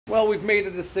Well, we've made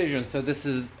a decision, so this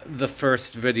is the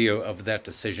first video of that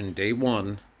decision. Day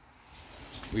one,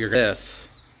 we are this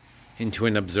into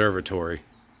an observatory.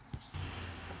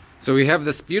 So we have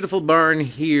this beautiful barn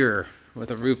here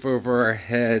with a roof over our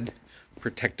head,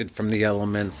 protected from the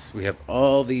elements. We have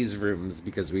all these rooms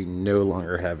because we no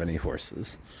longer have any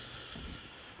horses.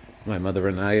 My mother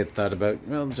and I had thought about,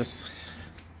 well, just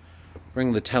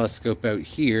bring the telescope out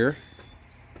here.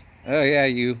 Oh yeah,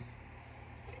 you.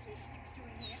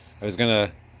 I was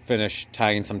gonna finish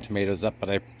tying some tomatoes up, but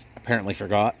I apparently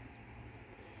forgot.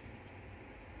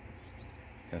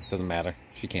 It doesn't matter.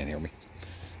 She can't hear me.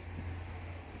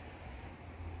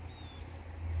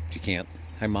 She can't.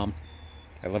 Hi, Mom.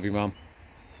 I love you, Mom.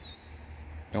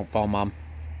 Don't fall, Mom.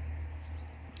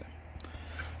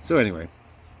 So anyway,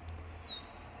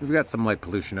 we've got some light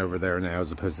pollution over there now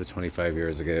as opposed to 25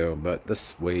 years ago, but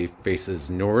this way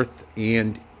faces north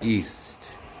and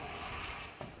east.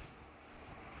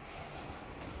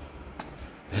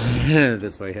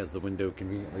 This way has the window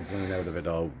conveniently blown out of it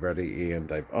already, and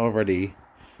I've already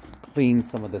cleaned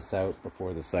some of this out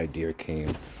before this idea came.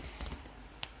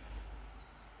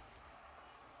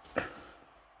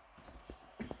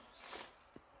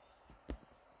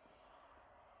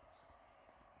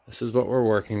 This is what we're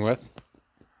working with.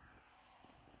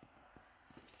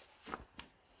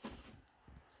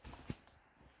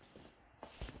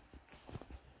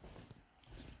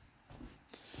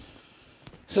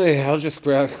 So yeah, I'll just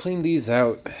clean these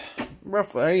out.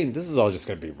 Roughly, I mean, this is all just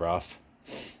gonna be rough.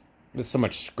 There's so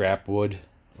much scrap wood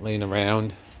laying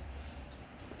around.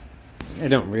 I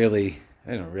don't really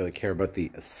care about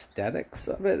the aesthetics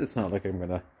of it. It's not like I'm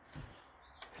gonna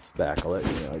spackle it.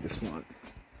 You know, I just want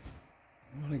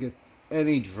to get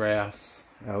any drafts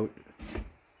out.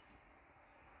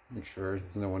 Make sure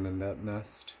there's no one in that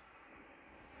nest.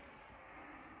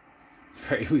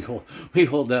 Right, we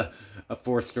hold a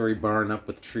 4-story barn up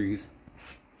with trees.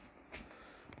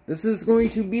 This is going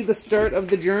to be the start of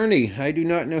the journey. I do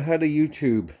not know how to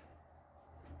YouTube,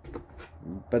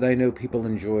 but I know people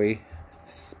enjoy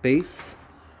space.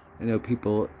 I know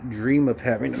people dream of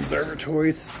having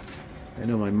observatories. I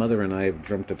know my mother and I have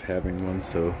dreamt of having one,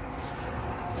 so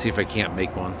let's see if I can't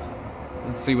make one.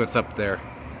 Let's see what's up there.